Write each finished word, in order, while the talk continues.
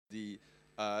the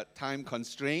time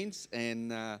constraints,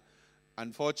 and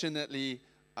unfortunately,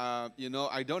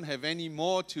 I don't have any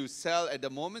more to sell at the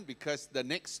moment because the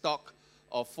next stock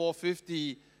of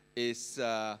 450 is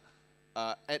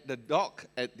at the dock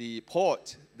at the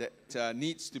port that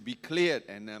needs to be cleared,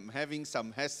 and I'm having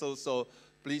some hassle, so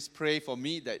please pray for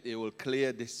me that it will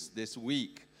clear this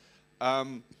week.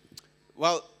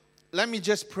 Well, let me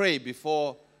just pray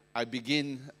before I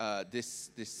begin this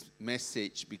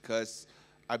message, because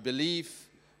I believe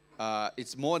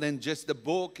it's more than just the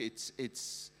book.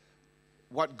 It's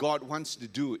what God wants to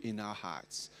do in our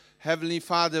hearts. Heavenly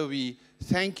Father, we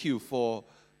thank you for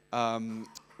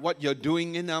what you're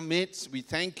doing in our midst. We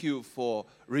thank you for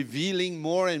revealing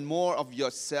more and more of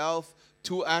yourself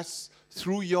to us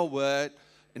through your word.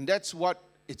 And that's what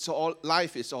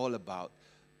life is all about.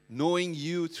 Knowing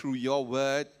you through your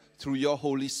word, through your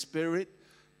Holy Spirit.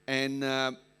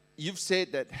 And you've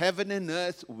said that heaven and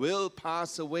earth will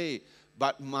pass away,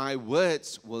 but my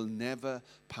words will never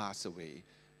pass away.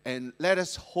 And let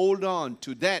us hold on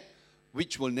to that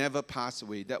which will never pass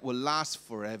away, that will last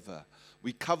forever.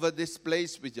 We cover this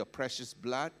place with your precious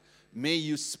blood. May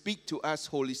you speak to us,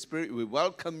 Holy Spirit. We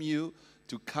welcome you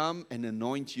to come and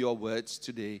anoint your words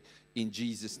today in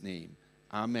Jesus' name.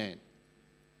 Amen.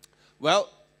 Well,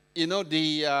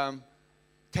 the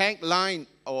tagline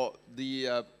or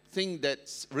the thing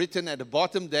that's written at the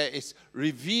bottom there is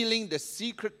revealing the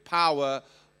secret power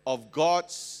of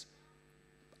God's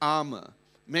armor.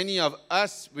 Many of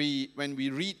us, when we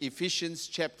read Ephesians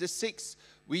chapter 6,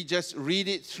 we just read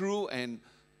it through and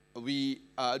we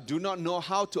do not know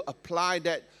how to apply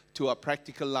that to our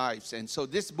practical lives. And so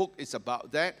this book is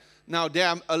about that. Now, there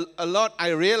are a lot, I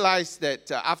realized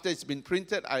that after it's been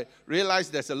printed, I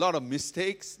realized there's a lot of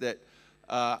mistakes that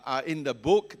are in the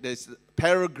book. There's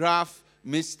paragraph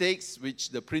mistakes, which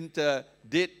the printer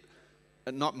did.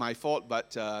 Not my fault,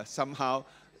 but somehow,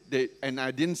 and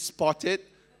I didn't spot it.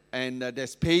 And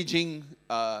there's paging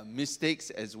mistakes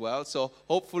as well. So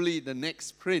hopefully the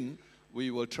next print,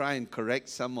 we will try and correct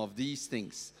some of these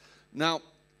things. Now,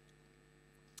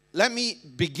 let me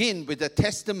begin with a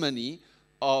testimony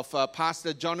of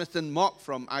Pastor Jonathan Mock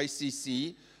from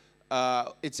ICC.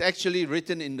 It's actually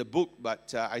written in the book,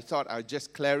 but I thought I'd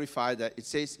just clarify that. It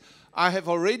says, I have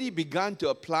already begun to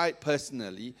apply it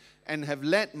personally and have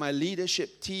led my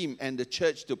leadership team and the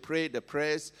church to pray the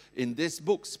prayers in this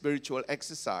book, Spiritual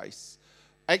Exercise.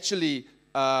 Actually,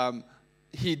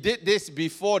 he did this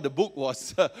before the book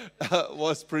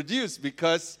was produced,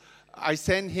 because I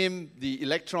sent him the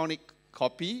electronic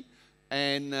copy,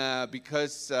 and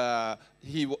because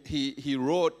he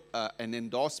wrote an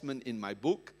endorsement in my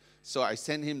book, so I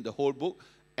sent him the whole book,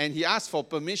 and he asked for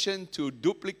permission to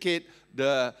duplicate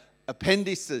the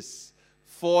appendices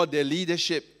for the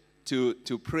leadership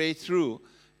to pray through.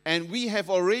 And we have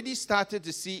already started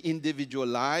to see individual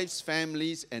lives,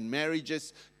 families, and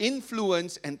marriages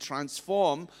influenced and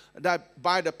transformed that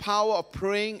by the power of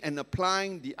praying and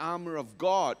applying the armor of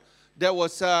God. There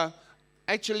was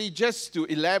actually, just to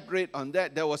elaborate on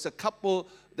that, there was a couple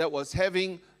that was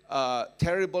having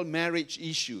terrible marriage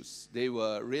issues. They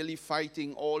were really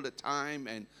fighting all the time,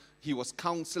 and he was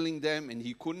counseling them, and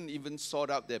he couldn't even sort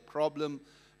out their problem.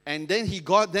 And then he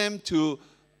got them to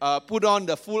put on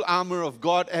the full armor of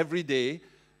God every day.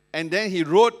 And then he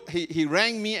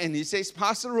rang me and he says,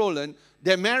 Pastor Roland,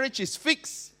 their marriage is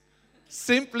fixed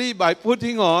simply by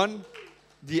putting on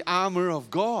the armor of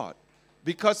God.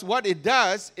 Because what it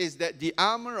does is that the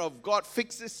armor of God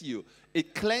fixes you.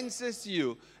 It cleanses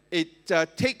you. It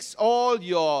takes all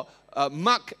your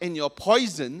muck and your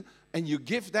poison, and you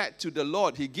give that to the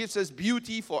Lord. He gives us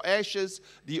beauty for ashes,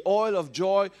 the oil of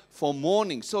joy for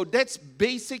mourning. So that's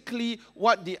basically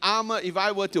what the armor, if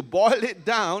I were to boil it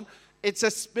down, it's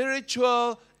a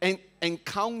spiritual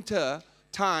encounter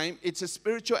time. It's a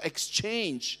spiritual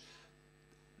exchange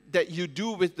that you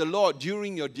do with the Lord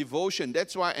during your devotion.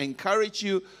 That's why I encourage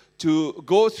you to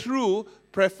go through,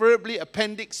 preferably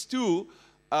Appendix 2,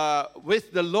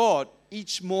 with the Lord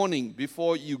each morning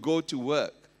before you go to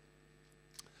work.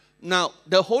 Now,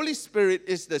 the Holy Spirit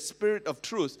is the Spirit of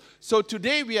truth. So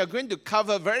today we are going to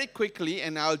cover very quickly,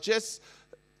 and I'll just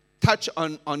touch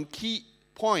on key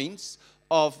points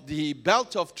of the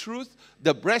belt of truth,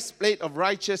 the breastplate of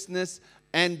righteousness,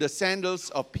 and the sandals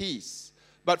of peace.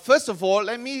 But first of all,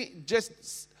 let me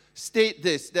just state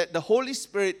this, that the Holy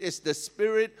Spirit is the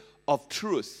Spirit of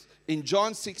truth. In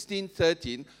John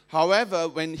 16:13, however,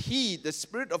 when He, the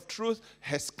Spirit of truth,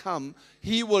 has come,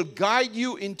 He will guide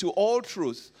you into all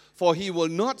truth. For He will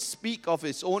not speak of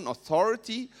His own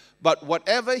authority, but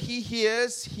whatever He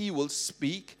hears, He will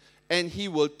speak, and He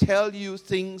will tell you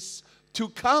things to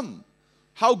come.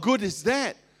 How good is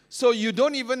that? So you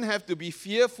don't even have to be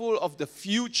fearful of the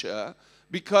future,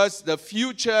 because the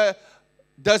future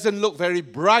doesn't look very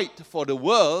bright for the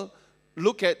world.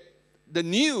 Look at the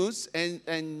news,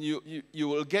 and you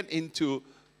will get into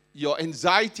your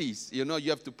anxieties. You know, you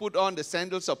have to put on the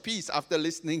sandals of peace after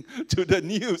listening to the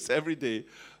news every day.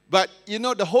 But, you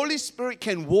know, the Holy Spirit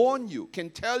can warn you, can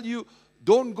tell you,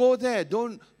 don't go there,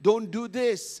 don't do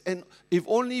this. And if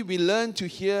only we learn to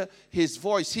hear His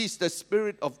voice. He's the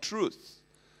Spirit of truth.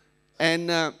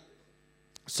 And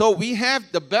so we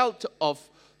have the belt of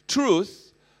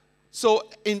truth. So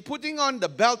in putting on the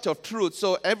belt of truth,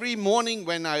 so every morning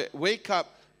when I wake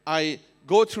up, I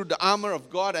go through the armor of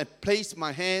God and place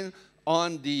my hand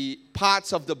on the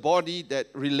parts of the body that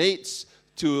relates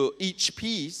to each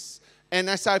piece. And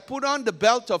as I put on the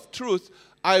belt of truth,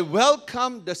 I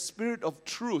welcome the Spirit of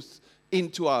truth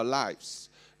into our lives.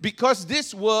 Because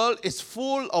this world is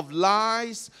full of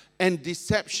lies and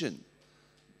deception.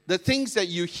 The things that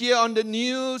you hear on the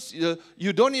news,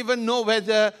 you don't even know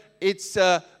whether it's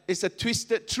a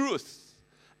twisted truth.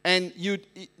 And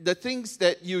the things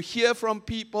that you hear from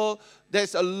people,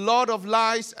 there's a lot of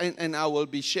lies, and I will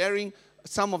be sharing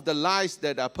some of the lies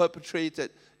that are perpetrated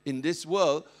in this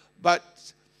world.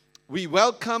 But we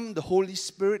welcome the Holy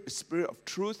Spirit, the Spirit of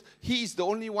truth. He is the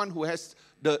only one who has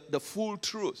the full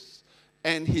truth.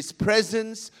 And His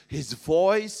presence, His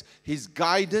voice, His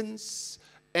guidance,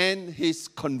 and His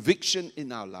conviction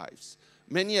in our lives.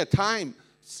 Many a time,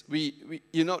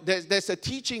 there's a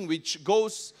teaching which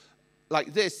goes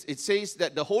like this. It says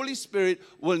that the Holy Spirit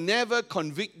will never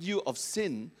convict you of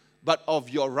sin, but of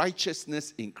your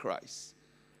righteousness in Christ.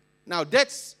 Now,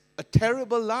 that's a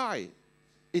terrible lie.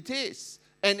 It is.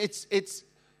 And it's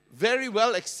very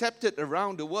well accepted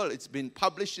around the world. It's been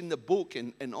published in the book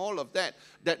and all of that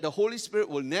the Holy Spirit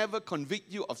will never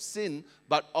convict you of sin,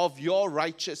 but of your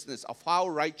righteousness, of how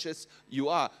righteous you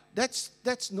are.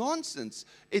 That's nonsense.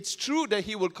 It's true that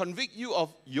He will convict you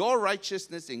of your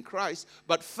righteousness in Christ,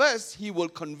 but first He will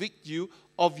convict you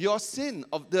of your sin,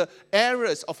 of the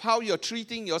errors, of how you're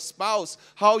treating your spouse,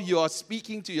 how you are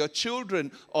speaking to your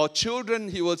children, or children,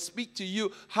 He will speak to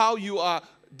you, how you are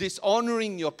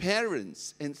dishonoring your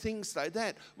parents and things like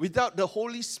that. Without the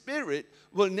Holy Spirit,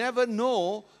 we'll never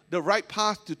know the right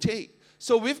path to take.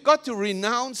 So we've got to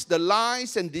renounce the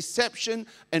lies and deception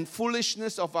and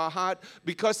foolishness of our heart,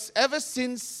 because ever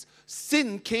since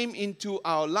sin came into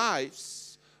our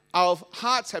lives, our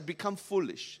hearts have become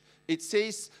foolish. It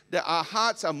says that our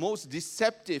hearts are most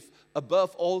deceptive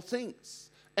above all things.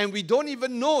 And we don't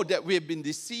even know that we have been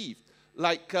deceived.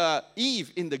 Like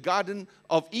Eve in the Garden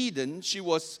of Eden, she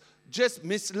was just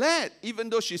misled. Even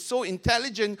though she's so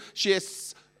intelligent, she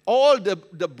has all the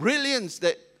brilliance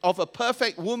of a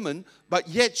perfect woman, but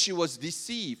yet she was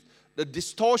deceived. The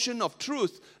distortion of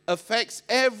truth affects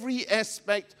every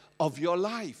aspect of your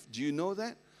life. Do you know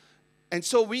that? And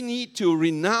so we need to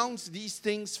renounce these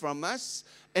things from us,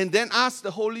 and then ask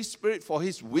the Holy Spirit for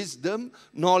His wisdom,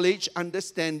 knowledge,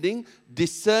 understanding,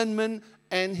 discernment,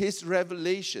 and His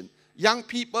revelation. Young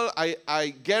people,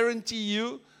 I guarantee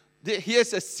you, that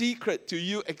here's a secret to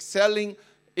you excelling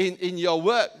in your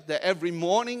work, that every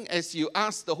morning as you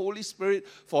ask the Holy Spirit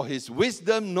for His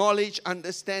wisdom, knowledge,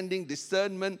 understanding,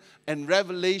 discernment, and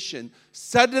revelation,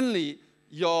 suddenly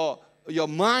your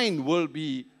mind will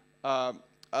be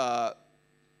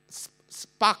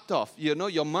sparked off. You know,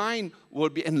 your mind will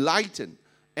be enlightened,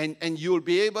 and you'll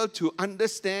be able to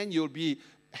understand. You'll be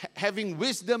having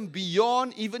wisdom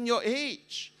beyond even your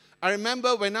age. I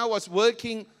remember when I was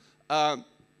working in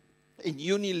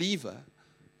Unilever,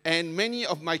 and many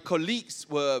of my colleagues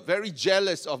were very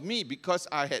jealous of me because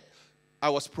I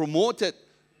was promoted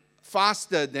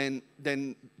faster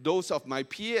than those of my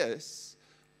peers.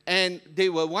 And they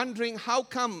were wondering how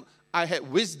come I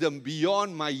had wisdom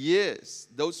beyond my years.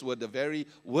 Those were the very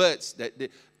words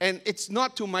and it's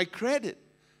not to my credit.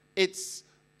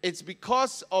 It's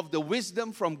because of the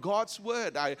wisdom from God's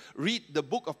Word. I read the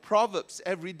book of Proverbs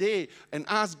every day and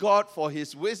ask God for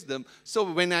His wisdom.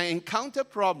 So when I encounter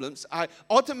problems, I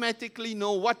automatically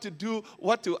know what to do,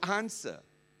 what to answer,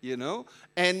 you know.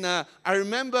 And I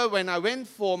remember when I went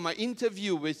for my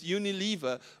interview with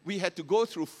Unilever, we had to go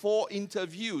through 4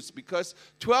 interviews because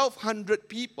 1,200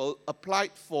 people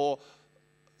applied for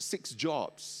 6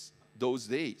 jobs those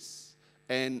days.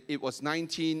 And it was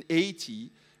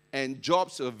 1980. And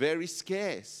jobs were very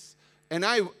scarce. And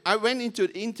I went into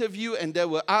the interview, and there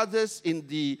were others in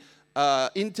the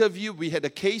interview. We had a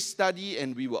case study,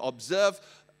 and we were observed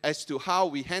as to how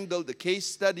we handled the case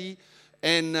study.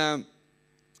 And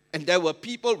there were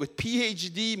people with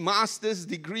PhD, master's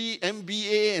degree,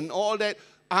 MBA, and all that.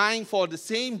 eyeing for the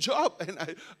same job.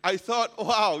 And I thought,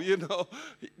 wow, you know.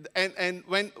 And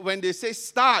when they say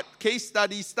start, case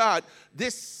study start,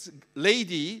 this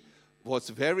lady was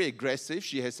very aggressive.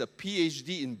 She has a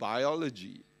PhD in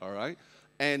biology, all right,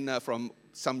 and from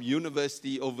some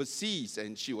university overseas,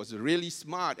 and she was really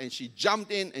smart, and she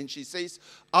jumped in and she says,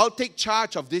 I'll take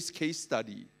charge of this case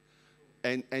study.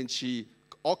 And she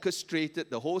orchestrated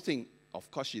the whole thing. Of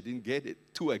course, she didn't get it,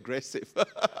 too aggressive.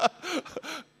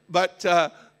 But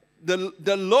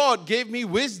the Lord gave me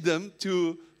wisdom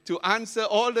to answer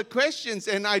all the questions,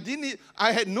 and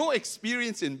I had no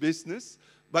experience in business,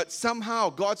 but somehow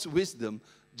God's wisdom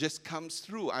just comes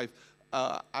through. I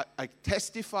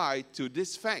testify to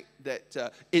this fact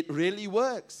that it really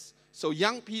works. So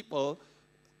young people,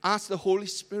 ask the Holy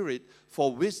Spirit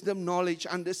for wisdom, knowledge,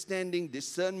 understanding,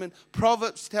 discernment.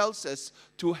 Proverbs tells us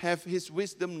to have His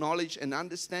wisdom, knowledge, and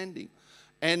understanding.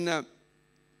 And,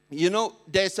 you know,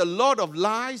 there's a lot of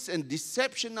lies and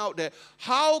deception out there.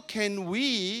 How can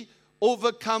we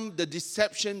overcome the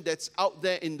deception that's out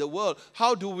there in the world?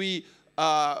 How do we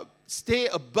stay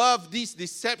above this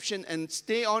deception and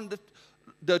stay on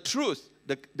the truth?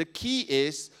 The key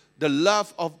is the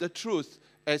love of the truth,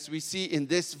 as we see in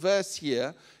this verse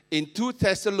here. In 2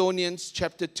 Thessalonians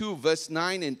chapter 2, verse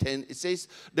 9 and 10, it says,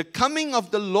 the coming of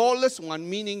the lawless one,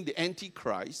 meaning the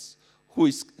Antichrist, who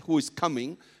is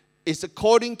coming, is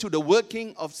according to the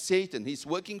working of Satan. He's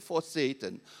working for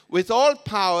Satan, with all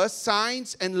power,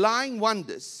 signs, and lying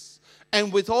wonders,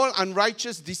 and with all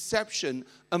unrighteous deception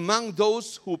among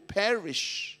those who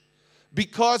perish,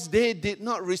 because they did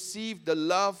not receive the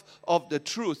love of the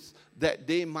truth, that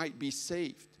they might be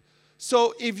saved.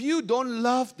 So if you don't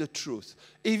love the truth,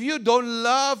 if you don't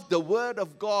love the Word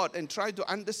of God and try to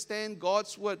understand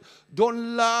God's Word,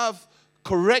 don't love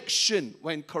correction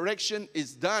when correction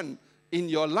is done in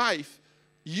your life,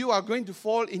 you are going to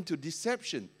fall into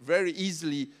deception. Very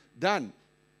easily done.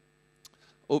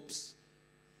 Oops.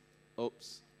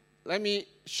 Let me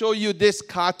show you this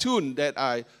cartoon that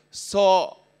I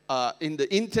saw in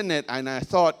the internet, and I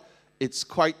thought it's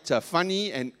quite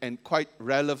funny and quite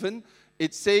relevant.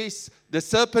 It says, the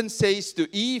serpent says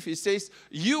to Eve, he says,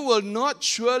 you will not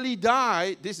surely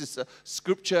die. This is a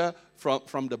scripture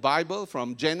from the Bible,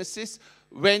 from Genesis.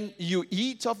 When you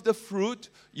eat of the fruit,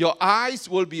 your eyes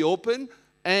will be open,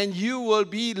 and you will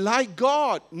be like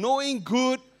God, knowing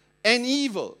good and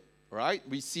evil. Right?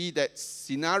 We see that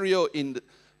scenario in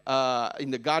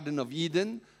the Garden of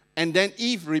Eden. And then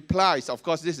Eve replies, of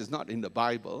course, this is not in the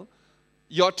Bible,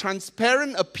 your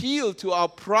transparent appeal to our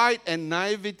pride and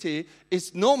naivety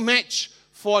is no match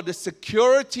for the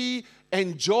security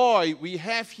and joy we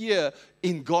have here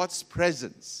in God's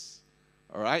presence.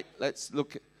 All right, let's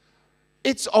look.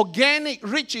 It's organic,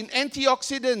 rich in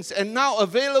antioxidants, and now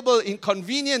available in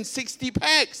convenient 60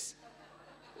 packs.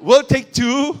 We'll take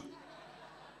 2.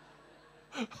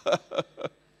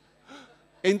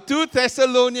 In 2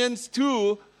 Thessalonians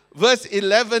 2, verse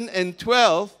 11 and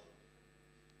 12,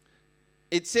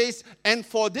 it says, and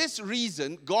for this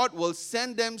reason, God will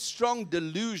send them strong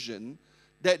delusion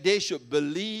that they should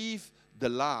believe the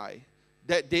lie,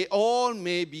 that they all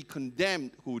may be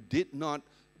condemned who did not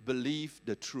believe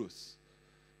the truth.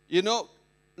 You know,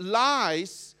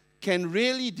 lies can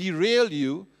really derail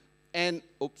you. And,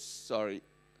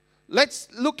 let's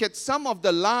look at some of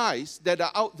the lies that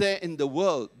are out there in the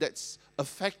world that's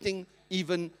affecting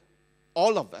even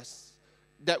all of us.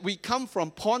 That we come from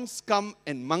pond scum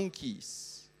and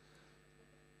monkeys.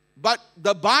 But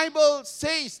the Bible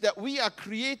says that we are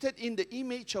created in the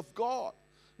image of God.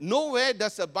 Nowhere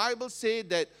does the Bible say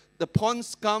that the pond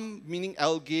scum, meaning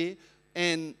algae,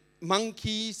 and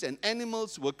monkeys and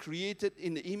animals were created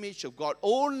in the image of God.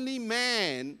 Only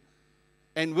man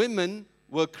and women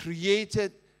were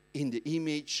created in the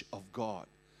image of God.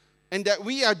 And that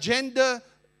we are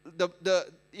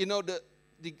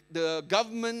the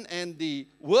government and the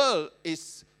world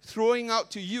is throwing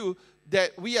out to you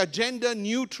that we are gender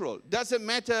neutral. Doesn't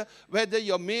matter whether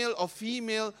you're male or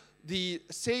female. The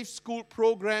Safe School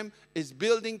program is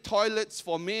building toilets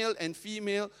for male and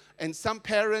female, and some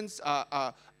parents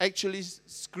are actually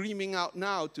screaming out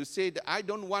now to say that I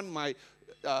don't want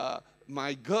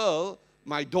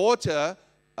my daughter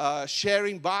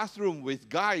sharing bathroom with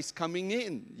guys coming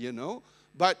in, you know.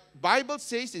 But Bible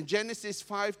says in Genesis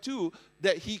 5:2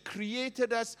 that He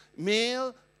created us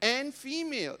male and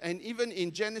female. And even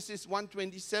in Genesis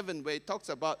 1:27, where it talks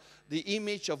about the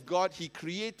image of God, He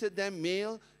created them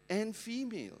male and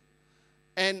female.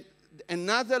 And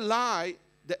another lie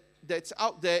that's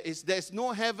out there is there's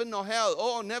no heaven or hell.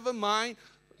 Oh, never mind.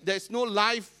 There's no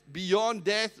life beyond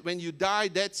death. When you die,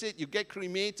 that's it. You get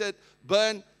cremated,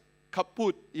 burned.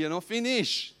 kaput,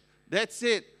 finish. That's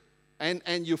it.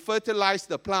 And you fertilize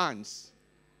the plants.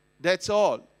 That's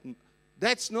all.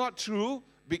 That's not true,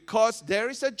 because there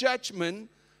is a judgment,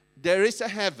 there is a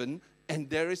heaven, and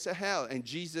there is a hell. And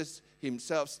Jesus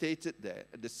himself stated there.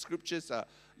 The scriptures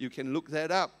you can look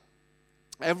that up.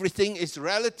 Everything is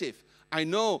relative. I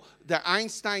know that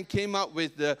Einstein came up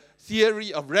with the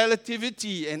theory of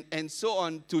relativity and so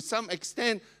on. To some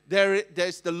extent,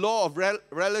 there's the law of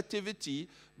relativity,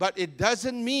 but it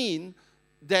doesn't mean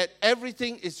that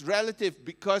everything is relative,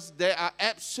 because there are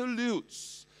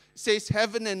absolutes. It says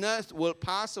heaven and earth will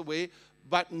pass away,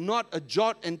 but not a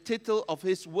jot and tittle of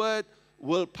his word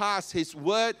will pass. His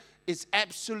word is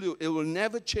absolute. It will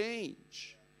never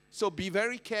change. So be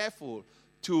very careful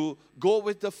to go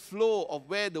with the flow of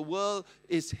where the world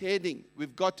is heading.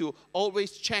 We've got to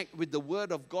always check with the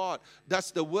Word of God.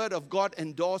 Does the Word of God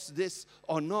endorse this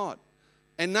or not?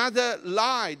 Another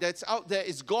lie that's out there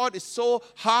is God is so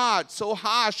hard, so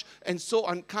harsh, and so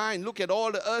unkind. Look at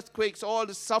all the earthquakes, all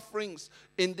the sufferings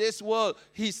in this world.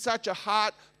 He's such a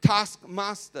hard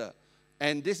taskmaster.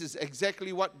 And this is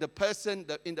exactly what the person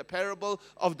in the parable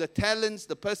of the talents,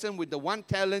 the person with the one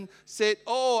talent said,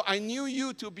 "Oh, I knew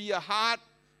you to be a hard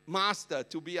master,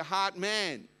 to be a hard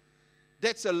man."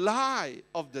 That's a lie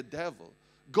of the devil.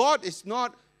 God is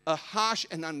not a harsh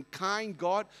and unkind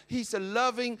God. He's a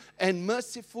loving and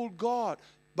merciful God.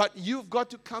 But you've got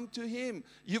to come to him.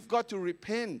 You've got to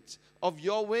repent of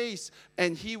your ways,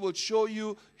 and he will show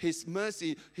you his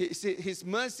mercy. His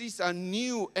mercies are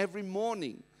new every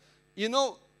morning.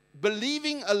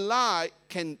 Believing a lie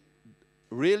can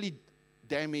really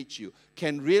damage you,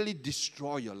 can really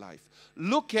destroy your life.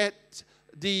 Look at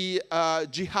the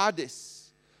jihadists.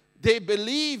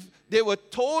 They were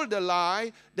told a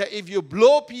lie that if you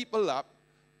blow people up,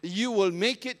 you will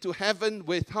make it to heaven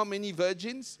with how many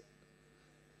virgins?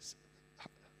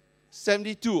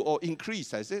 72, or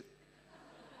increase, has it?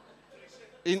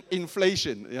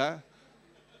 Inflation, yeah.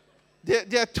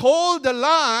 They're told the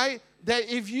lie that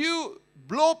if you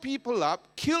blow people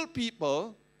up, kill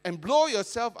people, and blow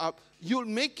yourself up, you'll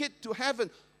make it to heaven.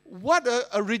 What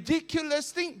a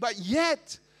ridiculous thing. But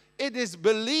yet, it is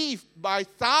believed by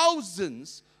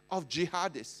thousands of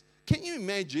jihadists. Can you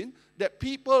imagine that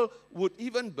people would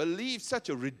even believe such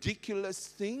a ridiculous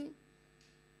thing?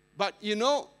 But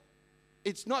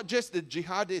it's not just the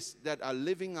jihadists that are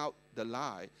living out the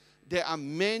lie. There are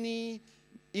many,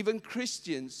 even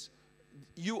Christians,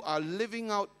 you are living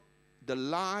out the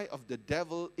lie of the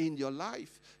devil in your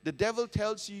life. The devil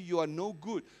tells you you are no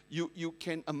good. You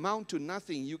can amount to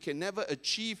nothing. You can never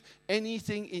achieve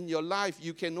anything in your life.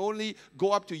 You can only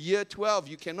go up to year 12.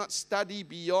 You cannot study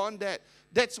beyond that.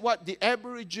 That's what the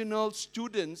Aboriginal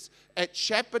students at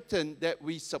Shepparton that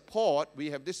we support,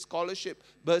 we have this scholarship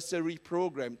bursary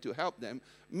program to help them.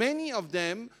 Many of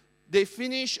them, they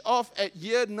finish off at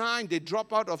year 9. They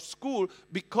drop out of school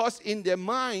because in their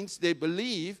minds they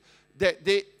believe that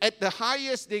at the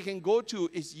highest they can go to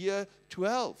is year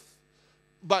 12.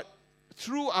 But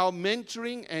through our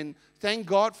mentoring, and thank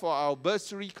God for our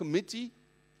bursary committee,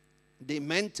 they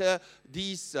mentor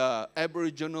these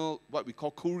Aboriginal, what we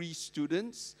call Koori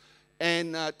students,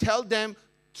 and tell them,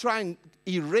 try and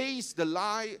erase the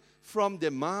lie from their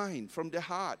mind, from their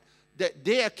heart, that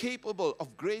they are capable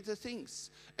of greater things.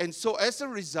 And so as a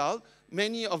result,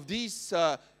 many of these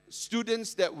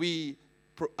students that we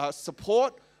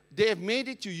support, they have made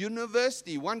it to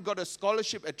university. One got a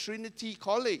scholarship at Trinity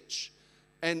College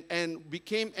and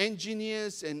became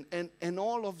engineers and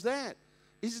all of that.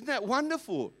 Isn't that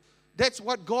wonderful? That's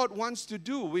what God wants to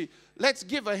do. Let's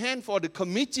give a hand for the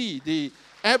committee,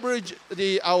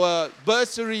 our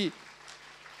bursary.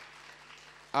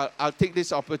 I'll take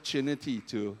this opportunity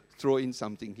to throw in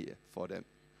something here for them.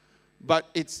 But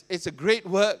it's a great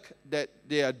work that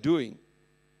they are doing.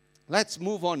 Let's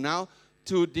move on now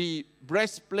to the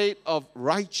breastplate of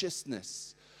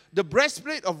righteousness. The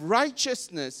breastplate of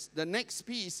righteousness, the next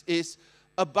piece, is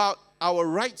about our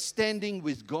right standing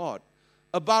with God,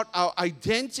 about our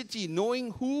identity,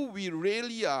 knowing who we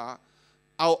really are,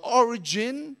 our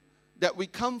origin, that we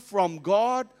come from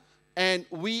God, and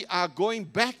we are going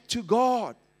back to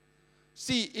God.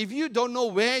 See, if you don't know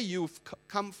where you've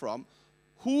come from,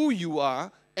 who you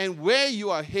are, and where you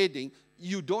are heading,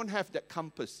 you don't have that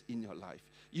compass in your life.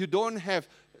 You don't have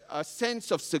a sense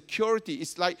of security.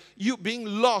 It's like you being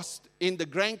lost in the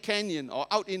Grand Canyon or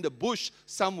out in the bush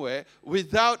somewhere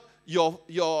without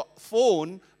your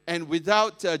phone and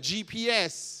without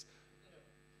GPS.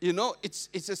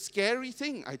 It's a scary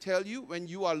thing, I tell you, when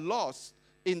you are lost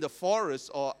in the forest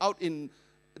or out in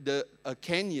the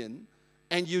canyon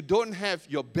and you don't have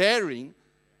your bearing,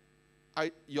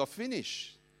 you're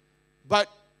finished. But,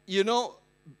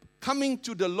 coming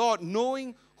to the Lord,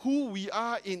 knowing who we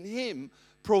are in Him,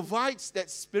 provides that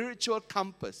spiritual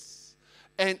compass.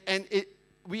 And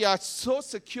we are so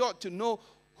secure to know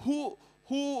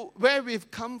where we've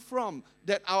come from,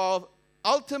 that our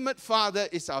ultimate Father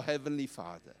is our Heavenly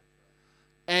Father.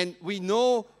 And we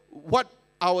know what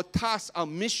our task, our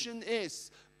mission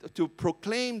is, to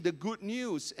proclaim the good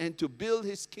news and to build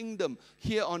His kingdom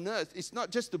here on earth. It's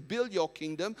not just to build your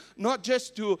kingdom, not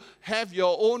just to have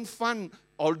your own fun,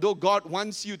 although God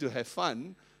wants you to have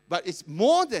fun, but it's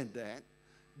more than that,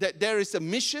 that there is a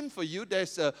mission for you,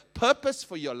 there's a purpose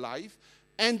for your life,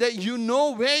 and that you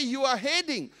know where you are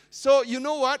heading. So you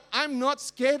know what? I'm not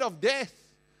scared of death.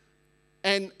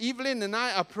 And Evelyn and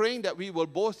I are praying that we will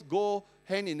both go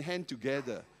hand in hand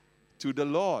together to the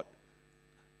Lord.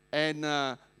 And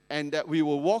that we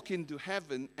will walk into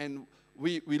heaven, and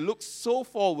we look so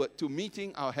forward to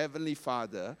meeting our Heavenly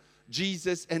Father,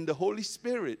 Jesus, and the Holy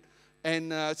Spirit,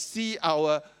 and see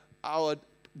our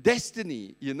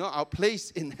destiny, our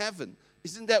place in heaven.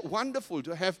 Isn't that wonderful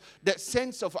to have that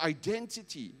sense of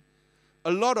identity?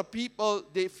 A lot of people,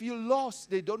 they feel lost.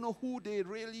 They don't know who they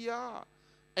really are.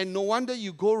 And no wonder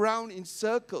you go around in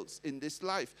circles in this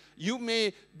life. You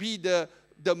may be the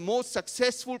most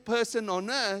successful person on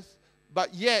earth,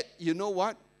 but yet, you know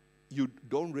what? You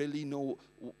don't really know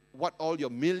what all your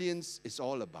millions is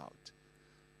all about.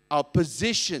 Our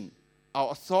position,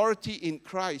 our authority in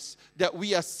Christ, that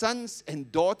we are sons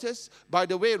and daughters. By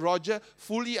the way, Roger,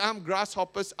 fully armed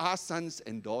grasshoppers are sons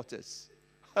and daughters.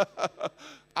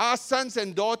 Our sons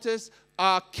and daughters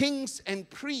are kings and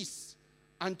priests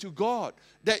unto God.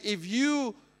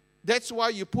 That's why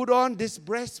you put on this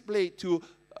breastplate, to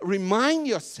remind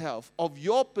yourself of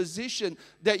your position,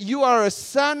 that you are a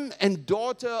son and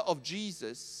daughter of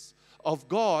Jesus, of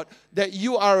God, that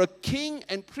you are a king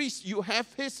and priest. You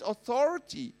have His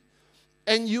authority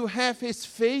and you have His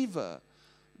favor,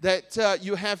 that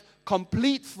you have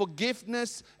complete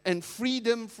forgiveness and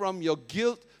freedom from your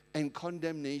guilt and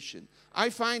condemnation.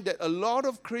 I find that a lot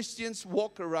of Christians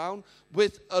walk around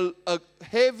with a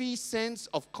heavy sense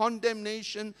of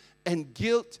condemnation and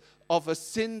guilt of a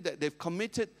sin that they've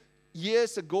committed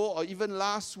years ago or even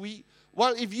last week.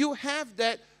 Well, if you have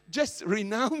that, just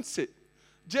renounce it.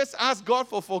 Just ask God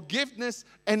for forgiveness,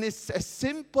 and it's as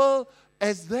simple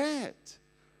as that.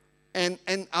 And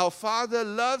our Father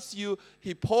loves you.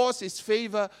 He pours His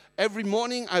favor. Every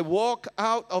morning I walk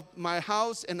out of my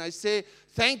house and I say,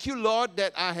 thank you, Lord,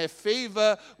 that I have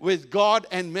favor with God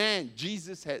and man.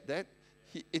 Jesus had that.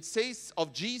 It says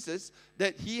of Jesus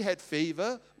that He had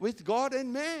favor with God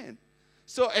and man.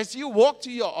 So as you walk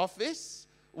to your office,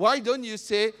 why don't you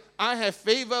say, I have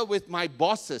favor with my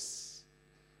bosses.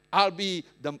 I'll be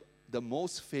the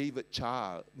most favored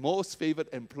child, most favored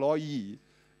employee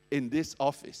in this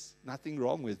office. Nothing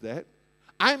wrong with that.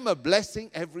 I'm a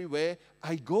blessing everywhere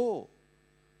I go.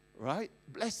 Right?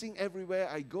 Blessing everywhere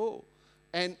I go.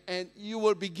 And you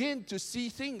will begin to see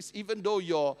things, even though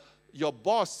your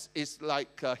boss is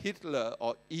like Hitler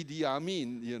or Idi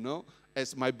Amin,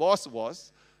 as my boss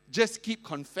was. Just keep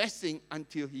confessing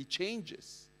until he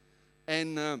changes.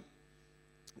 And,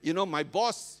 my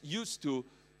boss used to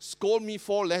scold me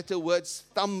 4-letter words,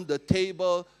 thumb the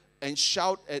table, and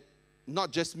shout at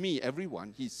not just me,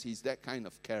 everyone. He's that kind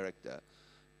of character.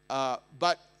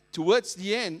 But towards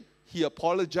the end, he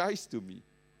apologized to me.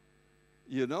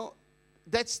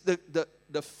 That's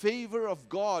the favor of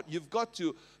God. You've got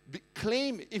to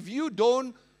claim it. If you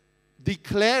don't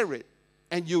declare it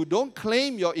and you don't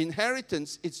claim your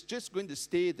inheritance, it's just going to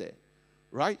stay there,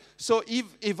 right? So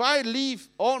if I leave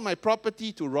all my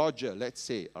property to Roger, let's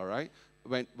say, all right,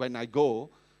 when I go,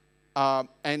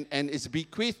 and it's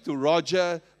bequeathed to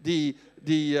Roger, the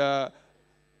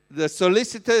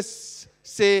solicitors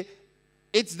say,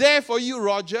 it's there for you,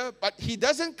 Roger, but he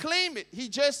doesn't claim it. He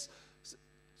just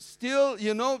still,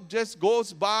 just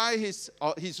goes by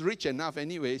he's rich enough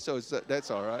anyway, so that's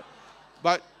all right.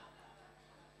 But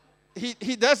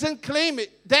he doesn't claim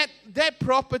it. That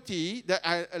property that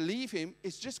I leave him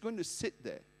is just going to sit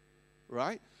there,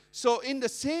 right? So in the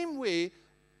same way,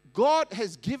 God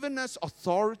has given us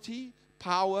authority,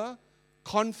 power,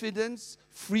 confidence,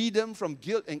 freedom from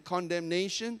guilt and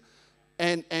condemnation,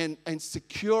 and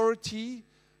security.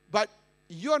 But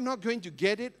you're not going to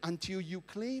get it until you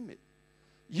claim it.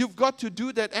 You've got to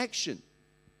do that action.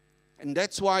 And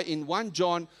that's why in 1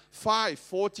 John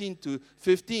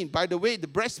 5:14-15, by the way, the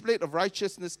breastplate of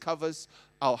righteousness covers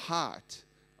our heart.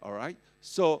 All right?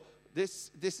 So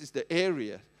this is the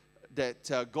area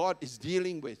that God is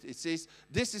dealing with. It says,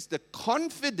 this is the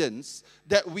confidence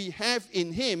that we have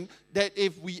in Him, that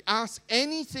if we ask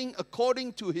anything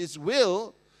according to His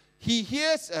will, He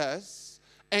hears us,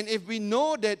 and if we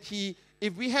know that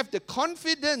if we have the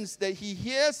confidence that He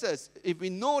hears us, if we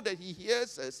know that He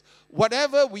hears us,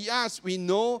 whatever we ask, we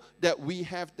know that we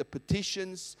have the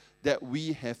petitions that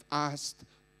we have asked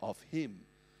of Him.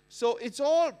 So it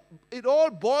all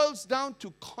boils down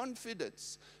to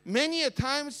confidence. Many a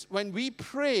times when we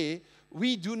pray,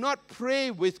 we do not pray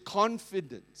with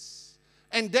confidence.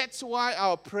 And that's why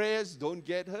our prayers don't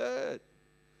get heard.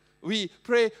 We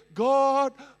pray,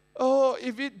 God, oh,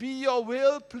 if it be your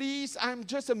will, please, I'm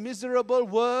just a miserable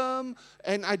worm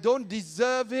and I don't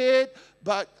deserve it,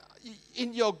 but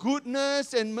in your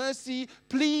goodness and mercy,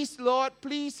 please, Lord,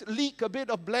 please leak a bit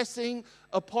of blessing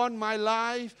upon my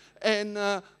life and,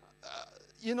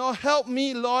 help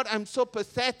me, Lord, I'm so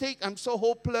pathetic, I'm so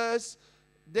hopeless.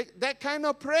 That kind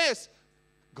of prayers,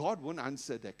 God won't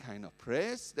answer that kind of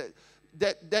prayers.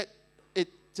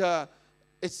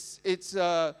 It's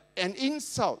an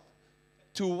insult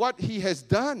to what He has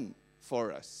done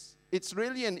for us. It's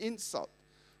really an insult.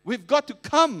 We've got to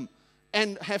come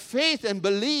and have faith and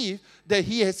believe that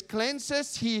He has cleansed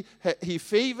us, He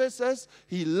favors us,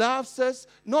 He loves us.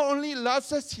 Not only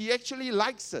loves us, He actually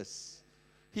likes us.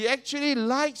 He actually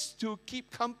likes to keep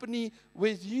company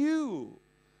with you.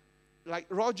 Like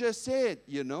Roger said,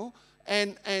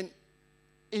 And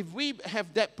if we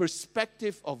have that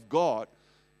perspective of God,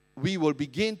 we will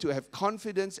begin to have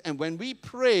confidence. And when we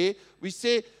pray, we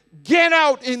say, get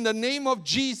out in the name of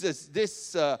Jesus,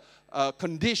 this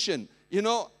condition.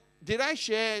 Did I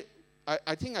share?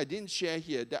 I think I didn't share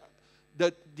here.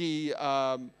 The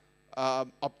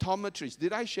optometrist,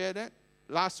 did I share that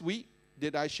last week?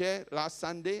 Did I share last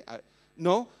Sunday?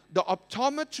 No. The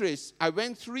optometrist, I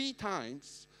went 3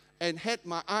 times and had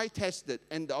my eye tested.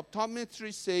 And the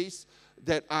optometrist says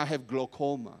that I have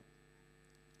glaucoma.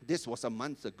 This was a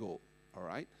month ago, all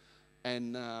right?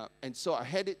 And so I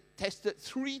had it tested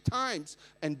 3 times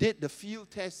and did the field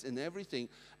test and everything.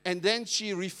 And then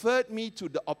she referred me to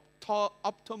the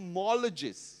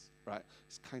ophthalmologist, right?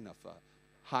 It's kind of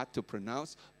hard to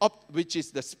pronounce, which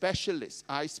is the specialist,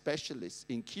 eye specialist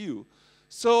in Q.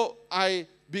 So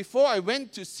before I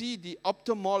went to see the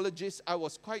ophthalmologist, I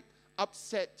was quite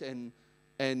upset and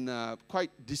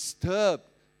quite disturbed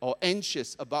or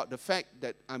anxious about the fact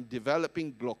that I'm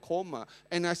developing glaucoma.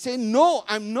 And I say, no,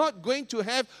 I'm not going to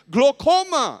have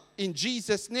glaucoma in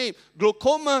Jesus' name.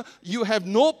 Glaucoma, you have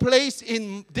no place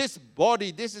in this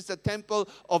body. This is a temple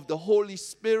of the Holy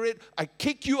Spirit. I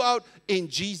kick you out in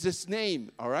Jesus' name,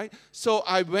 all right? So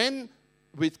I went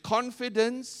with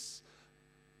confidence,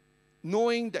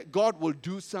 knowing that God will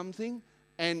do something.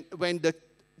 And when the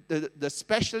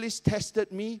specialist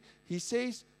tested me, he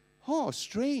says, oh,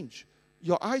 strange.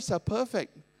 Your eyes are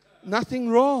perfect. Nothing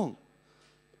wrong.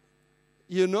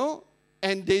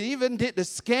 And they even did the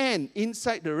scan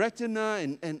inside the retina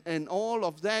and all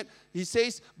of that. He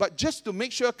says, but just to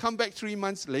make sure, come back 3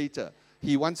 months later.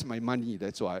 He wants my money,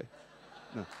 that's why.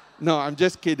 No, I'm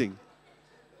just kidding.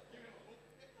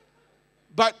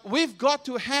 But we've got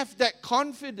to have that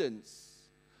confidence.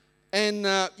 And,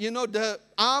 the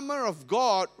armor of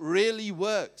God really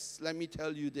works. Let me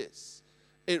tell you this.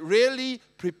 It really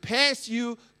prepares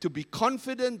you to be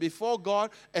confident before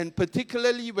God, and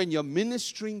particularly when you're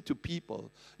ministering to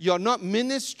people. You're not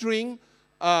ministering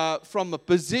from a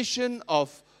position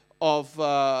of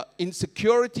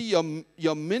insecurity.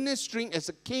 You're ministering as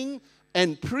a king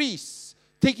and priest,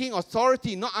 taking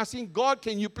authority, not asking God,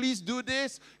 can you please do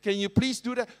this? Can you please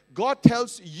do that? God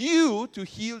tells you to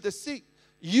heal the sick,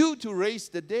 you to raise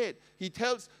the dead. He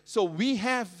tells, so we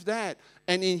have that.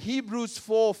 And in Hebrews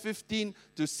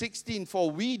 4:15-16,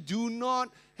 for we do not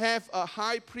have a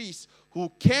high priest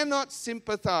who cannot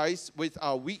sympathize with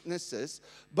our weaknesses,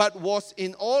 but was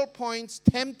in all points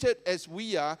tempted as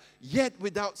we are, yet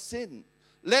without sin.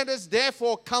 Let us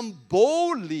therefore come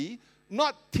boldly,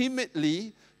 not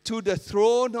timidly, to the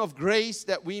throne of grace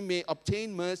that we may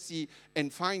obtain mercy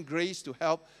and find grace to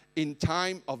help in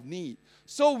time of need.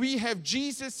 So we have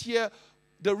Jesus here.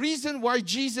 The reason why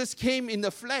Jesus came in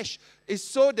the flesh is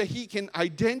so that He can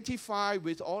identify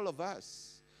with all of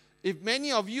us. If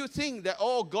many of you think that,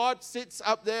 oh, God sits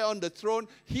up there on the throne,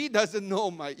 He doesn't know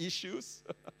my issues.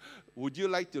 Would you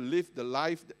like to live the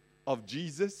life of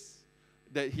Jesus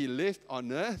that He lived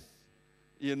on earth?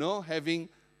 Having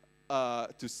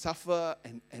to suffer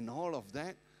and all of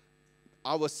that.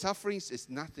 Our sufferings is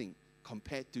nothing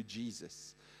compared to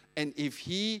Jesus. And if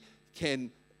He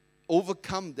can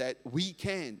overcome that, we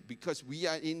can, because we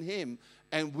are in Him,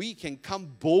 and we can come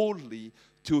boldly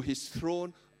to His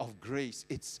throne of grace.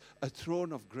 It's a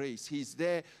throne of grace. He's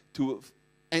there to,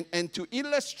 and to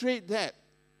illustrate that,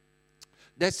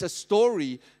 there's a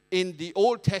story in the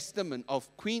Old Testament of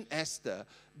Queen Esther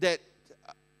that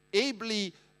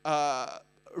ably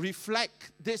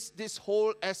reflect this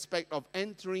whole aspect of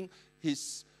entering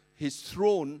his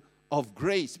throne of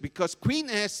grace. Because Queen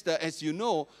Esther, as you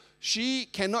know, she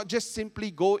cannot just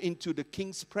simply go into the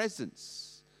king's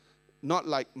presence. Not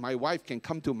like my wife can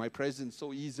come to my presence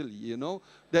so easily, you know.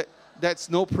 That's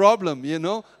no problem, you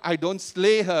know. I don't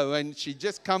slay her when she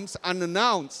just comes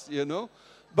unannounced, you know.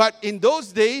 But in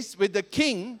those days with the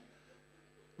king,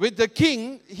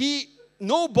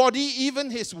 nobody, even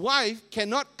his wife,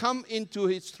 cannot come into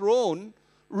his throne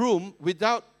room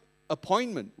without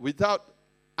appointment, without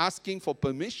asking for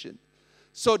permission.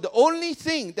 So the only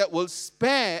thing that will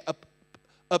spare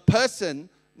a person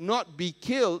not be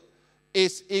killed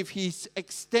is if he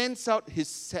extends out his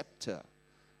scepter.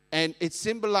 And it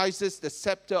symbolizes the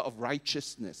scepter of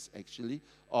righteousness, actually,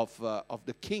 of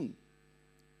the king.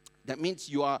 That means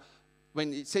you are,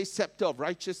 when it says scepter of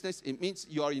righteousness, it means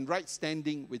you are in right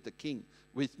standing with the king,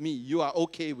 with me. You are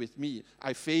okay with me.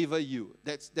 I favor you.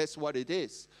 That's what it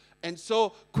is. And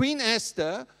so Queen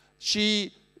Esther,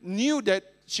 she knew that,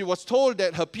 she was told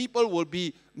that her people will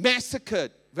be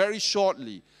massacred very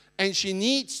shortly. And she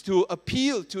needs to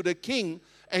appeal to the king.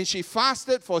 And she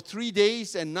fasted for 3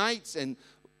 days and nights and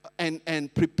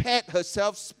prepared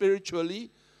herself spiritually.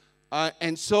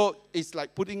 And so it's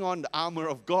like putting on the armor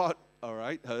of God, all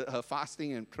right, her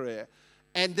fasting and prayer.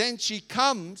 And then she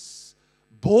comes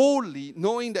boldly,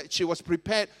 knowing that she was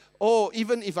prepared. Oh,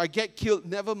 even if I get killed,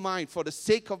 never mind. For the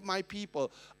sake of my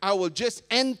people, I will just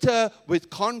enter with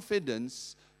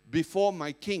confidence before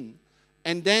my king.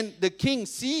 And then the king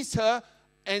sees her,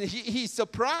 and he's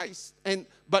surprised.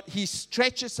 But he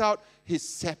stretches out his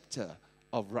scepter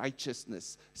of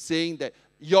righteousness, saying that,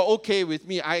 you're okay with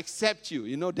me, I accept you.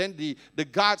 You know, then the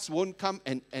guards won't come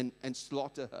and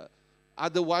slaughter her.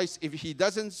 Otherwise, if he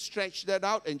doesn't stretch that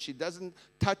out and she doesn't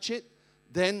touch it,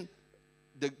 then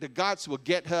the guards will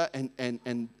get her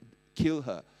and kill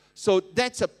her. So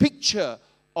that's a picture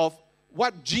of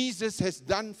what Jesus has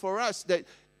done for us, that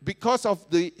because of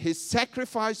his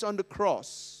sacrifice on the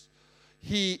cross,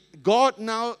 God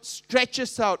now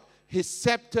stretches out his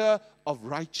scepter of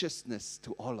righteousness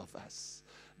to all of us,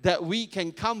 that we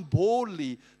can come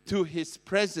boldly to his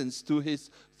presence, to his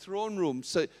throne room.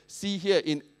 So see here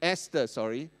in Esther, so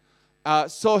it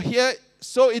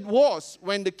was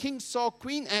when the king saw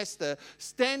Queen Esther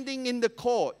standing in the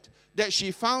court that she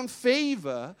found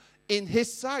favor in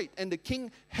his sight. And the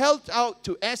king held out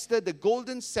to Esther the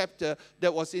golden scepter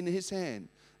that was in his hand.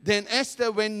 Then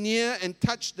Esther went near and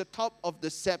touched the top of the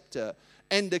scepter.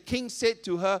 And the king said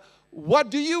to her, "What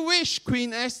do you wish,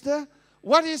 Queen Esther?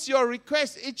 What is your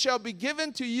request? It shall be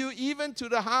given to you, even to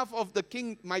the half of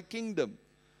my kingdom."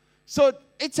 So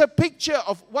it's a picture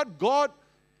of what God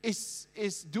has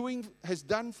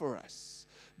done for us.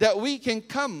 That we can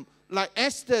come like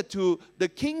Esther to the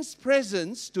king's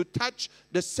presence to touch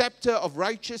the scepter of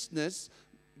righteousness,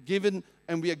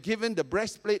 and we are given the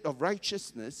breastplate of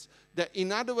righteousness. That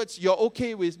in other words, you're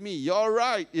okay with me, you're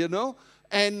right, you know.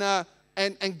 And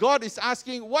God is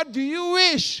asking, what do you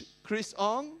wish, Chris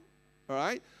Ong? All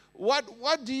right?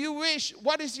 What do you wish?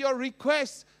 What is your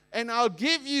request? And I'll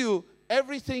give you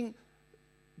everything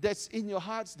that's in your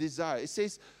heart's desire. It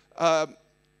says,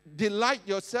 delight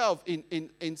yourself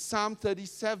in Psalm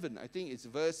 37. I think it's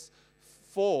verse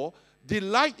 4.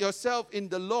 Delight yourself in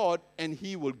the Lord, and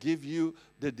he will give you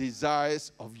the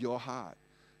desires of your heart.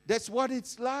 That's what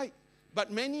it's like. But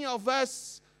many of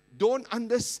us don't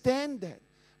understand that.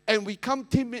 And we come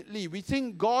timidly. We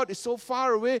think God is so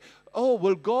far away. Oh,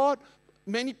 will God?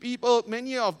 Many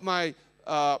of my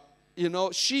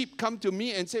sheep come to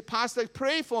me and say, "Pastor,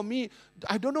 pray for me.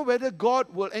 I don't know whether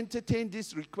God will entertain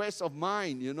this request of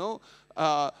mine,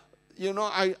 I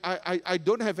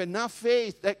don't have enough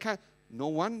faith." No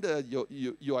wonder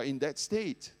you are in that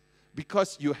state,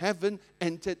 because you haven't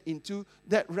entered into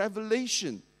that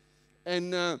revelation.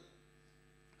 And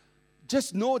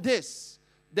just know this,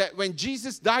 that when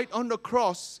Jesus died on the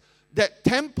cross, that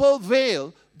temple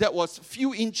veil that was a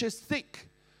few inches thick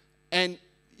and,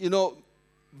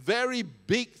 very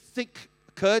big, thick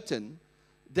curtain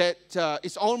that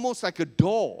is almost like a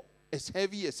door, as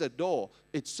heavy as a door.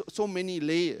 It's so many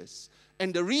layers.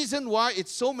 And the reason why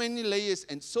it's so many layers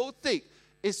and so thick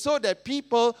is so that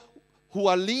people who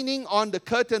are leaning on the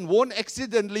curtain won't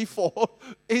accidentally fall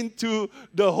into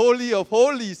the Holy of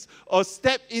Holies or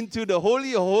step into the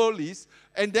Holy of Holies,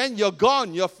 and then you're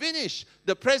gone, you're finished.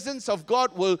 The presence of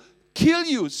God will kill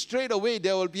you straight away.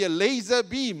 There will be a laser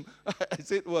beam,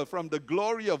 as it were, from the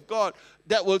glory of God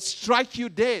that will strike you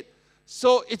dead.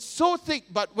 So it's so thick,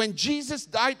 but when Jesus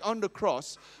died on the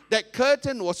cross, that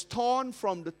curtain was torn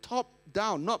from the top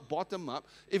down, not bottom up.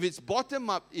 If it's bottom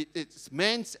up, it's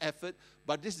man's effort,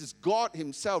 but this is God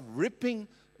himself ripping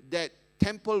that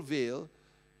temple veil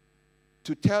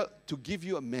to give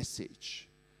you a message,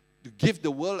 to give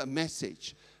the world a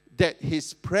message that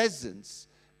his presence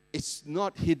is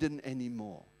not hidden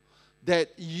anymore,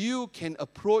 that you can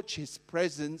approach his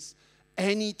presence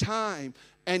anytime,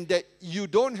 and that you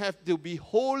don't have to be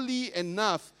holy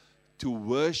enough to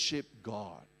worship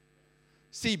God.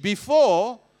 See,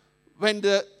 before, when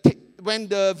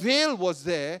the veil was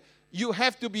there, you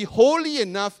have to be holy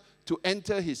enough to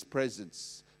enter his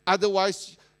presence.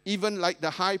 Otherwise, even like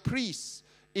the high priest,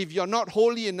 if you're not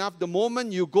holy enough, the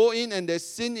moment you go in and there's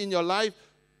sin in your life,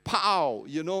 pow,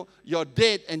 you're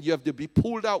dead and you have to be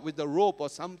pulled out with a rope or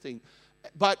something.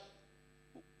 But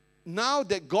now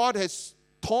that God has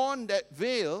torn that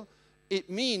veil, it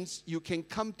means you can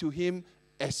come to him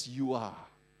as you are.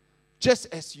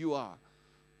 Just as you are.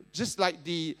 Just like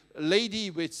the lady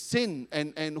with sin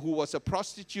and who was a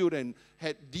prostitute and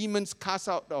had demons cast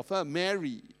out of her,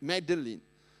 Mary Magdalene.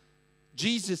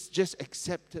 Jesus just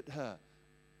accepted her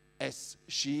as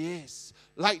she is.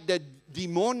 Like the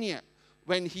demoniac.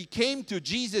 When he came to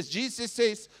Jesus,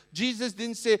 Jesus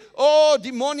didn't say, oh,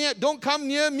 demoniac, don't come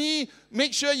near me.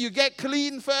 Make sure you get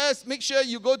clean first. Make sure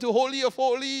you go to Holy of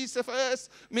Holies first.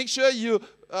 Make sure you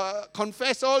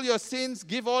confess all your sins,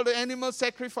 give all the animal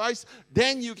sacrifice.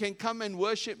 Then you can come and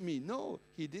worship me. No,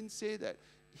 he didn't say that.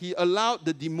 He allowed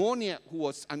the demoniac who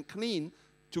was unclean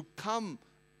to come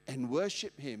and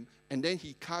worship him. And then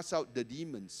he cast out the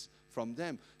demons from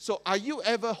them. So are you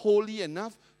ever holy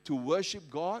enough to worship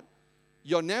God?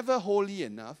 You're never holy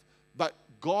enough, but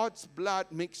God's blood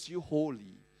makes you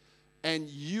holy. And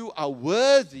you are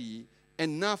worthy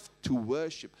enough to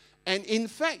worship. And in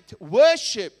fact,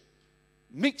 worship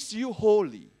makes you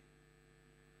holy.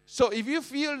 So if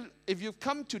you've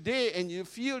come today and you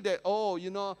feel that,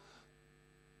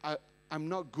 I'm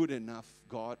not good enough,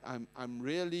 God. I'm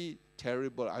really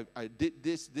terrible. I did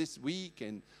this week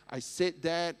and I said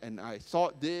that and I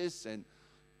thought this and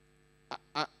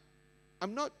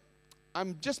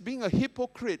I'm just being a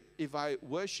hypocrite if I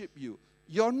worship you.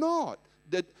 You're not.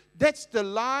 That's the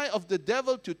lie of the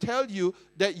devil to tell you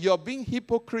that you're being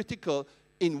hypocritical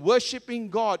in worshiping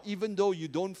God even though you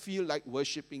don't feel like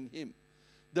worshiping him.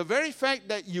 The very fact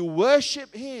that you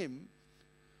worship him,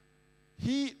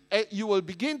 you will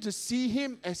begin to see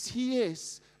him as he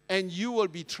is, and you will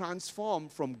be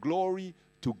transformed from glory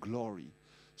to glory.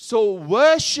 So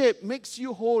worship makes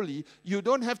you holy. You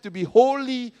don't have to be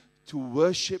holy to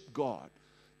worship God.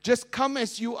 Just come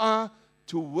as you are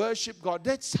to worship God.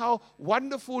 That's how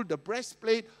wonderful the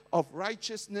breastplate of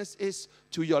righteousness is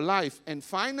to your life. And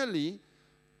finally,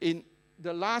 in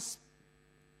the last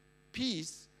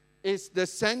piece is the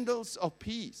sandals of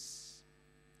peace.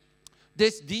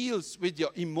 This deals with your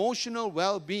emotional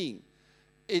well-being.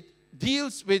 It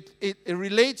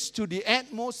relates to the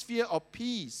atmosphere of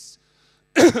peace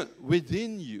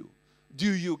within you. Do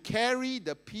you carry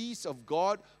the peace of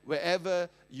God wherever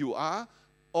you are?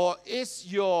 Or is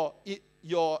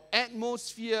your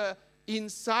atmosphere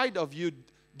inside of you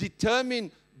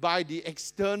determined by the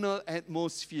external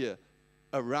atmosphere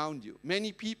around you?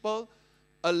 Many people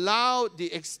allow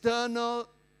the external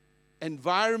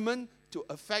environment to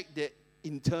affect their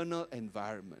internal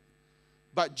environment.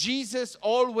 But Jesus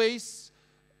always,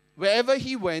 wherever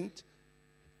he went,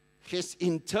 his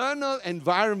internal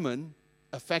environment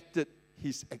affected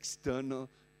his external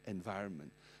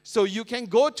environment. So you can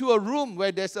go to a room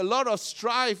where there's a lot of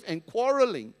strife and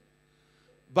quarreling,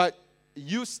 but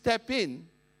you step in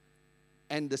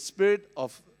and the spirit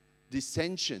of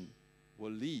dissension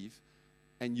will leave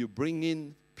and you bring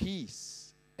in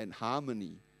peace and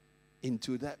harmony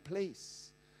into that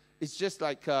place. It's just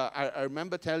like I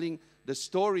remember telling the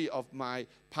story of my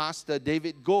pastor,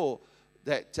 David Goh,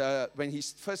 that when he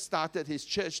first started his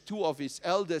church, two of his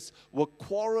elders were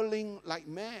quarreling like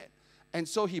mad. And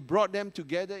so he brought them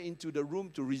together into the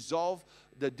room to resolve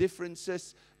the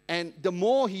differences. And the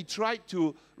more he tried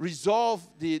to resolve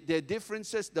their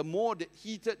differences, the more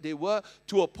heated they were,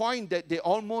 to a point that they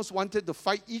almost wanted to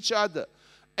fight each other.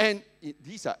 And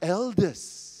these are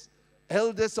elders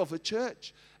of a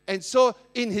church. And so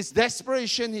in his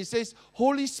desperation, he says,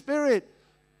 Holy Spirit,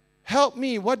 help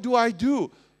me. What do I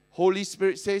do? Holy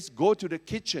Spirit says, go to the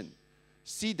kitchen.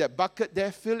 See that bucket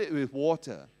there, fill it with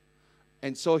water.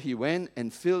 And so he went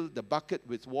and filled the bucket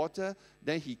with water.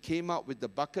 Then he came out with the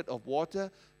bucket of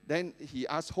water. Then he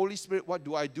asked, Holy Spirit, what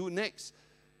do I do next?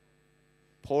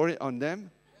 Pour it on them?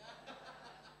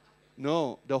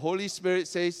 No, the Holy Spirit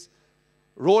says,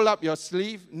 roll up your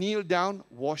sleeve, kneel down,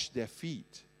 wash their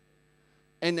feet.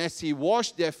 And as he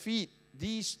washed their feet,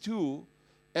 these two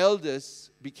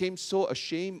elders became so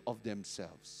ashamed of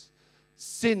themselves.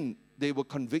 Sin, they were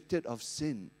convicted of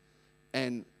sin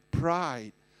and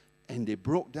pride, and they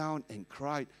broke down and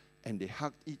cried, and they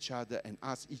hugged each other and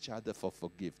asked each other for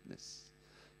forgiveness.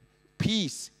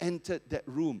 Peace entered that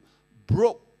room,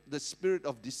 broke the spirit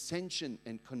of dissension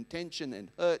and contention and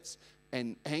hurts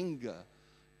and anger.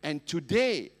 And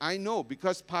today, I know,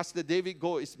 because Pastor David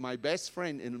Goh is my best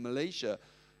friend in Malaysia,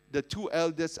 the two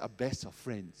elders are best of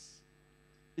friends.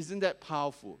 Isn't that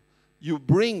powerful? You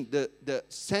bring the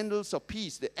sandals of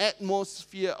peace, the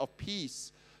atmosphere of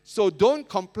peace. So don't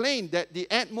complain that the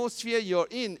atmosphere you're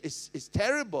in is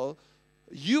terrible.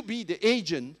 You be the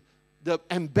agent, the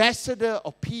ambassador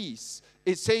of peace.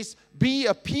 It says, be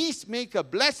a peacemaker.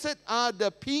 Blessed are the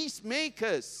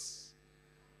peacemakers,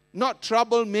 not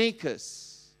troublemakers.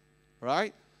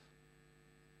 Right?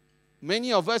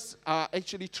 Many of us are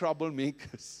actually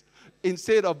troublemakers.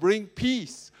 Instead of bring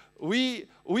peace, we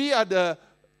are the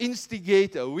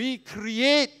instigator. We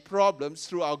create problems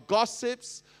through our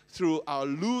gossips, through our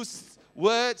loose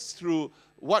words, through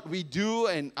what we do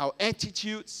and our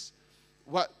attitudes.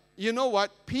 You know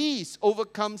what? Peace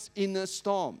overcomes inner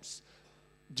storms.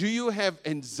 Do you have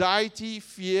anxiety,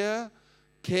 fear,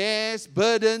 cares,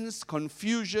 burdens,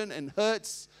 confusion, and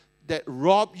hurts that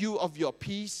rob you of your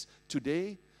peace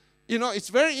today? You know, it's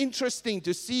very interesting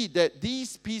to see that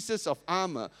these pieces of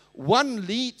armor, one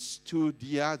leads to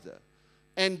the other.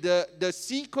 And the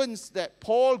sequence that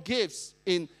Paul gives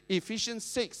in Ephesians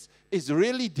 6 is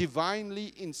really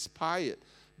divinely inspired.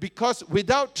 Because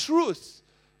without truth,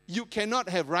 you cannot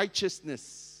have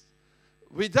righteousness.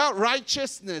 Without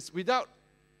righteousness, without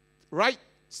right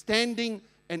standing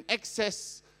and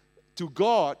access to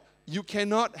God, you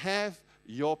cannot have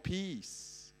your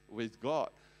peace with God.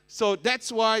 So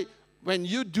that's why when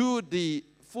you do the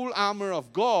full armor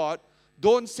of God,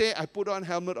 don't say, I put on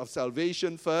helmet of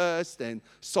salvation first and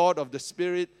sword of the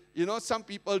Spirit. You know, some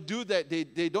people do that.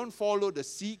 They don't follow the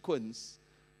sequence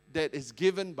that is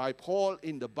given by Paul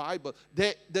in the Bible.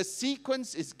 The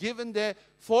sequence is given there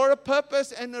for a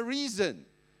purpose and a reason.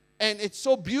 And it's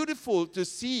so beautiful to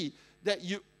see that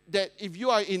if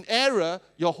you are in error,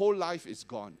 your whole life is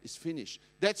gone, it's finished.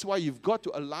 That's why you've got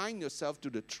to align yourself to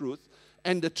the truth,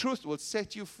 and the truth will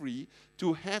set you free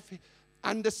to have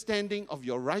understanding of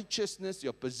your righteousness,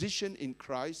 your position in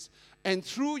Christ. And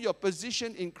through your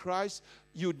position in Christ,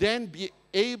 you then be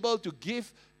able to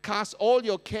cast all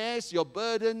your cares, your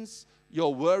burdens,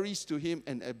 your worries to Him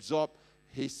and absorb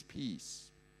His peace.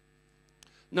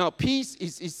 Now, peace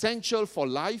is essential for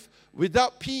life.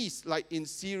 Without peace, like in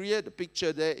Syria, the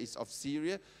picture there is of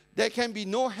Syria, there can be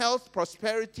no health,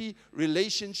 prosperity,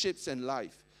 relationships, and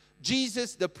life.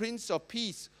 Jesus, the Prince of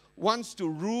Peace, wants to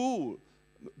rule.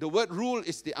 The word rule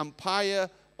is the umpire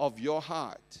of your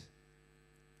heart.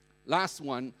 Last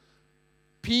one.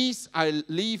 Peace I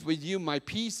leave with you, my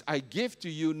peace I give to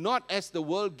you, not as the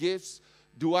world gives,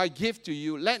 do I give to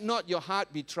you. Let not your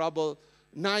heart be troubled,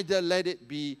 neither let it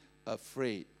be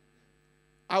afraid.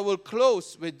 I will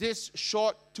close with this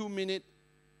short 2-minute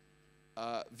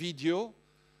video.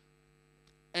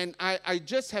 And I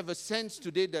just have a sense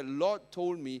today that the Lord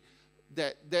told me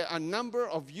that there are a number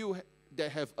of you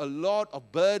that have a lot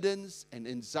of burdens and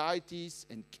anxieties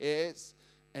and cares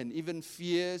and even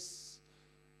fears,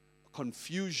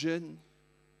 confusion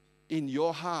in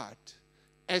your heart.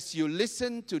 As you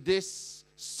listen to this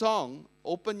song,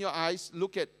 open your eyes,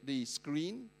 look at the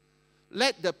screen.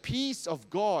 Let the peace of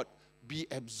God be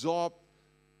absorbed.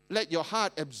 Let your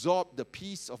heart absorb the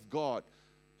peace of God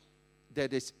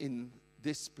that is in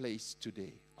this place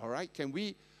today. All right? Can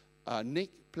we, Nick,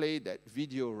 play that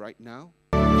video right now?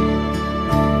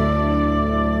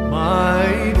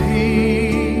 My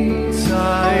peace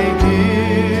I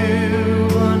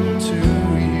give unto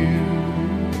you.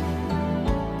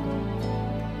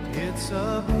 It's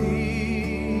a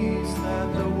peace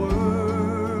that the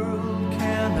world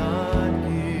cannot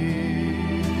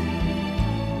give.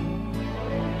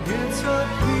 It's a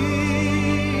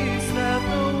peace that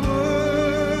the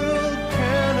world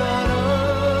cannot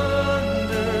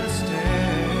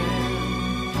understand.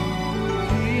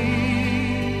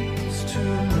 Peace to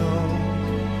know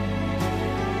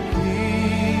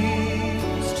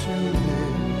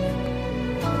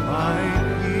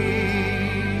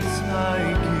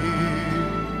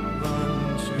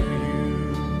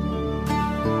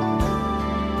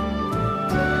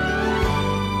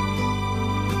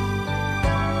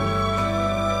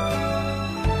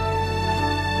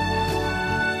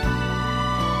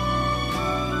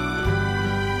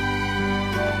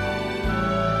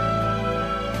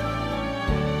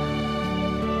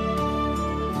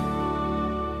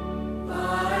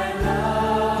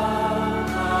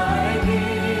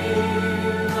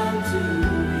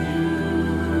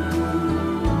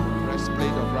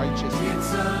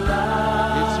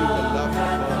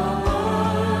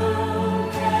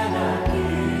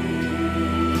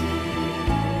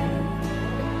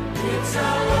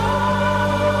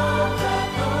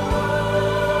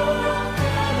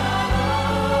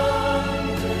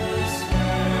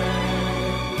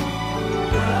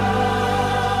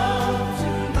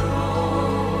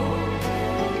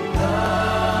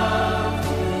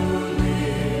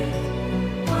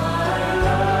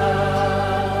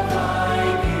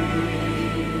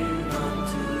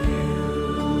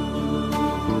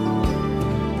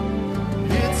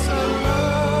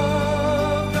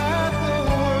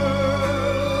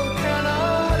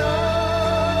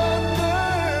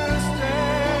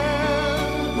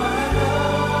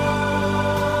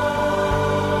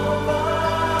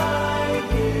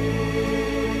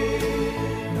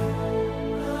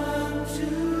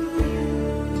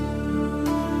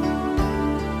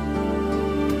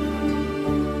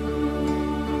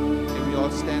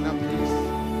stand up, please.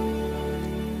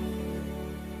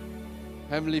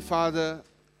 Heavenly Father,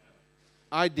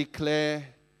 I declare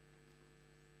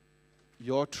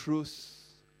your truth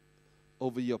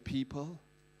over your people.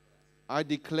 I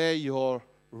declare your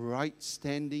right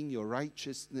standing, your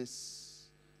righteousness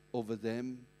over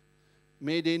them.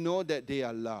 May they know that they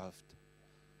are loved.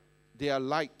 They are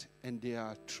liked and they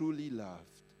are truly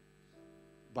loved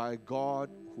by God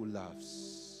who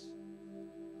loves.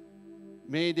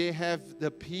 May they have the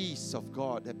peace of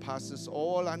God that passes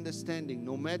all understanding,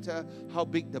 no matter how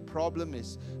big the problem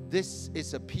is. This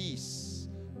is a peace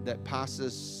that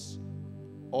passes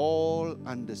all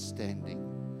understanding.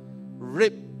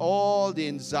 Rip all the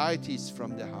anxieties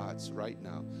from their hearts right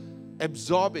now.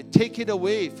 Absorb it. Take it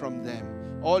away from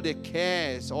them. All their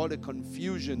cares, all the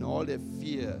confusion, all their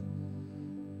fear.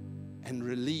 And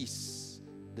release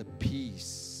the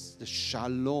peace, the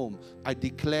shalom. I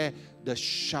declare the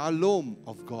shalom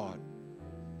of God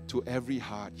to every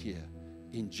heart here.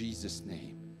 In Jesus'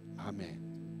 name. Amen.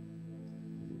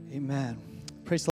 Amen.